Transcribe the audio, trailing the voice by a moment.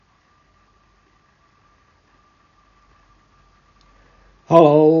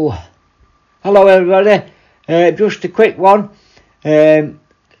Hello. Hello everybody. Just a quick one. To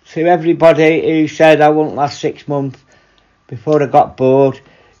everybody who said I wouldn't last 6 months before I got bored,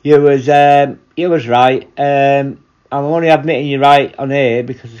 you was right. I'm only admitting you're right on here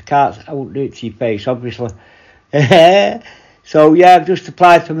because I won't do it to your face, obviously. So yeah, I've just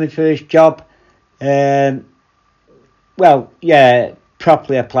applied for my first job. Properly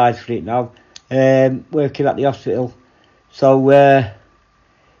applied for it now. Working at the hospital. So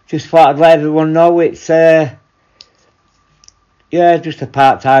just thought I'd let everyone know it's just a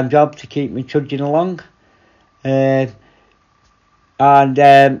part-time job to keep me trudging along. And it's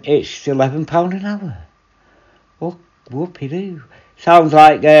 £11 an hour. Oh, whoopie-doo. Sounds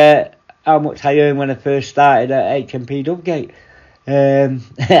like how much I earned when I first started at HMP Dubgate.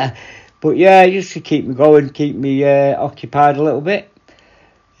 But yeah, just to keep me going, keep me occupied a little bit.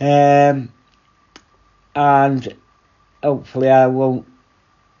 And hopefully I won't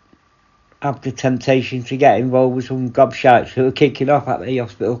have the temptation to get involved with some gobshites who are kicking off at the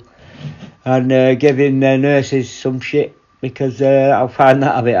hospital and giving their nurses some shit, because I'll find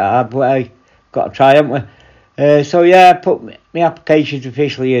that a bit hard, but I got to try, haven't we? So yeah, I put my applications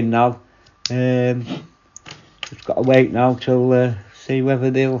officially in now. Just got to wait now till see whether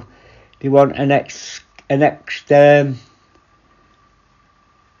they want an ex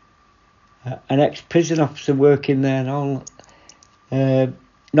prison officer working there and all.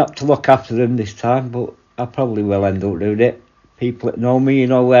 Not to look after them this time, but I probably will end up doing it. People that know me, you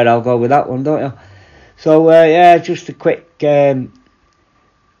know where I'll go with that one, don't you? So just a quick update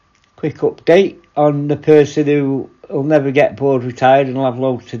on the person who will never get bored, retired, and will have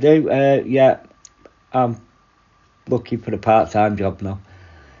loads to do. I'm looking for a part-time job now,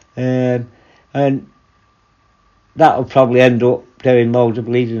 and that'll probably end up doing loads of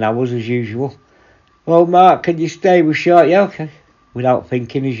bleeding hours as usual. Well, Mark, can you stay with short? Yeah, okay. Without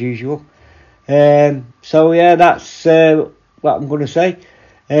thinking, as usual. So yeah, that's what I'm going to say.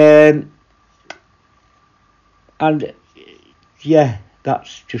 And yeah,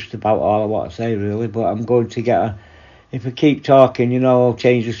 that's just about all I want to say, really. But I'm going to if I keep talking, I'll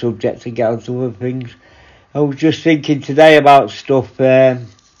change the subject and get on to other things. I was just thinking today about stuff. About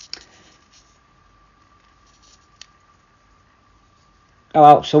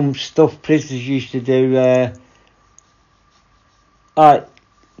some stuff prisoners used to do. Like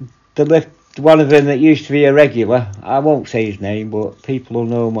one of them that used to be a regular, I won't say his name, but people will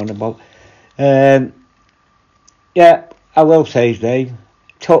know him on about. Yeah, I will say his name.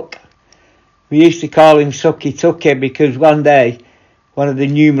 Tuck. We used to call him Sucky Tucky because one day, one of the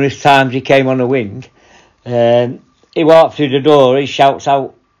numerous times he came on a wing, he walked through the door, he shouts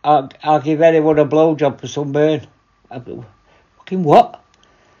out, I'll give anyone a blowjob for some burn. Fucking what?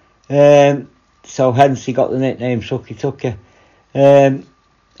 So hence he got the nickname Sucky Tucky.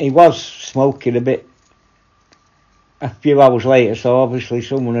 He was smoking a bit a few hours later, so obviously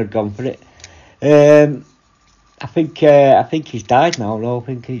someone had gone for it. I think he's died now, though.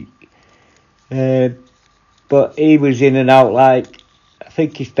 But he was in and out, I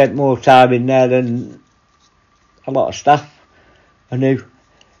think he spent more time in there than a lot of staff I knew.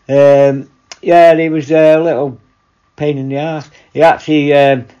 He was a little pain in the arse. He actually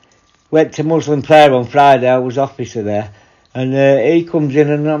went to Muslim prayer on Friday. I was officer there. And he comes in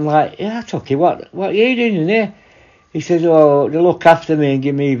and I'm like, yeah, Tucky, what are you doing in here? He says, oh, they look after me and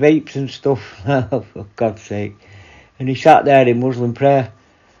give me vapes and stuff. Oh, for God's sake. And he sat there in Muslim prayer.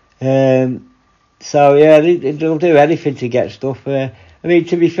 So, yeah, they'll do anything to get stuff. I mean,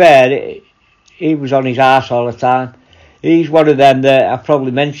 to be fair, he was on his arse all the time. He's one of them that, I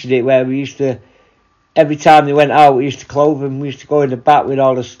probably mentioned it, where we used to, every time they went out, we used to clothe him. We used to go in the back with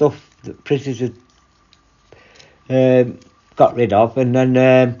all the stuff that prisoners had got rid of, and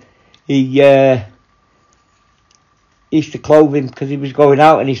then he used to clothe him because he was going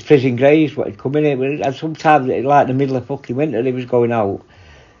out in his prison greys, what he'd come in here, and sometimes like the middle of fucking winter he was going out.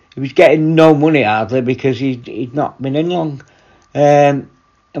 He was getting no money hardly because he'd not been in long, and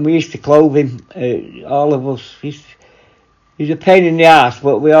we used to clothe him, all of us. He's a pain in the ass,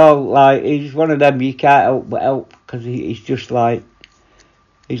 but we all he's one of them you can't help but help, because he's just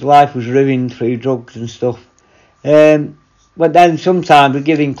his life was ruined through drugs and stuff. But then sometimes we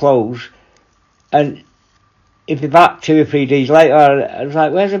give him clothes, and if you're back 2 or 3 days later, I was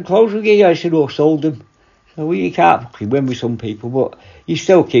like, where's them clothes we gave you? I said, oh, sold them. So you can't fucking win with some people, but you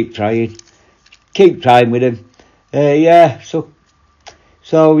still keep trying. Keep trying with him.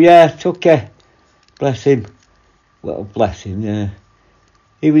 So yeah, Tucky, bless him. Well, bless him, yeah.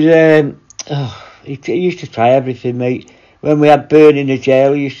 He was, he used to try everything, mate. When we had Burn in the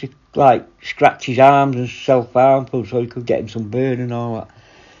jail, he used to like scratch his arms and self-harm so he could get him some burn and all that.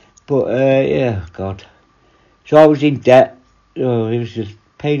 But yeah, God, he's always in debt. Oh, it was just a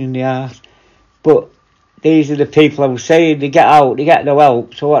pain in the ass. But these are the people I was saying, they get out, they get no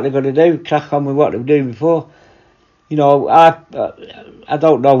help, so what they're going to do? Crack on with what they were doing before. You know, I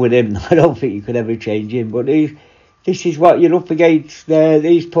don't know with him. I don't think you could ever change him. But this is what you're up against.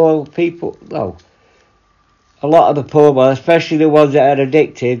 These poor people. Well, a lot of the poor ones, especially the ones that are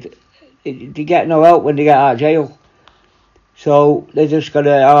addicted, they get no help when they get out of jail. So they're just going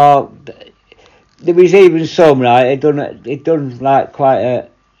to... there was even some, right, it done like quite a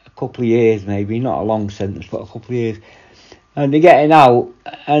couple of years maybe, not a long sentence, but a couple of years. And they're getting out,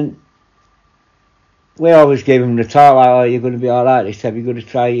 and we always give them the talk, like, oh, you're going to be alright this time, you're going to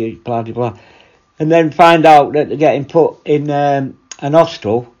try it, blah, blah, blah. And then find out that they're getting put in an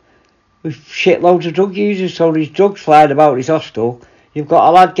hostel with shitloads of drug users, so there's drugs flying about this hostel. You've got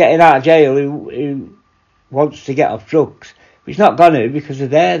a lad getting out of jail who wants to get off drugs, but he's not going to because they're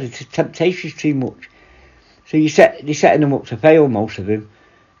there, the temptation's too much. So they're setting them up to fail, most of them.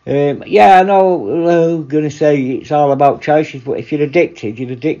 Yeah, I know, I'm going to say it's all about choices, but if you're addicted,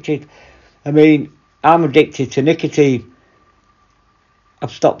 you're addicted. I mean, I'm addicted to nicotine.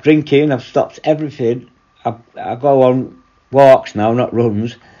 I've stopped drinking, I've stopped everything. I go on walks now, not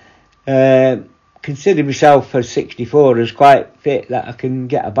runs. Consider myself as 64 as quite fit that I can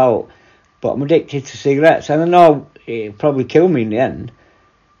get about, but I'm addicted to cigarettes, and I know it'll probably kill me in the end.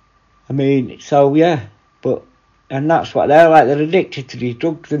 I mean, so yeah, and that's what they're like, they're addicted to these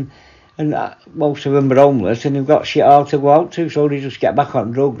drugs, and most of them are homeless and they've got shit all to go out to, so they just get back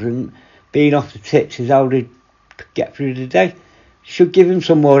on drugs, and being off the tits is how they get through the day. Should give them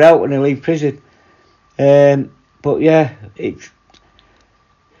some more help when they leave prison. But yeah, it's...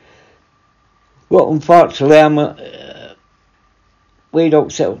 Well, unfortunately, we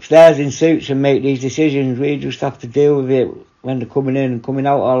don't sit upstairs in suits and make these decisions. We just have to deal with it when they're coming in and coming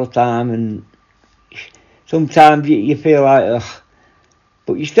out all the time, and sometimes you feel like, ugh.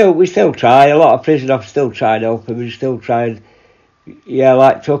 But we still try. A lot of prison officers still try to help him. We still tried, yeah,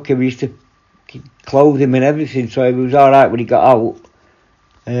 like Tucker, we used to clothe him and everything, so he was alright when he got out.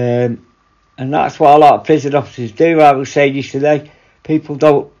 And that's what a lot of prison officers do. I was saying yesterday, people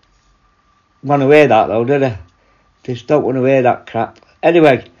don't want to hear that though, do they? Just don't want to hear that crap.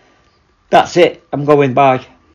 Anyway, that's it. I'm going, bye.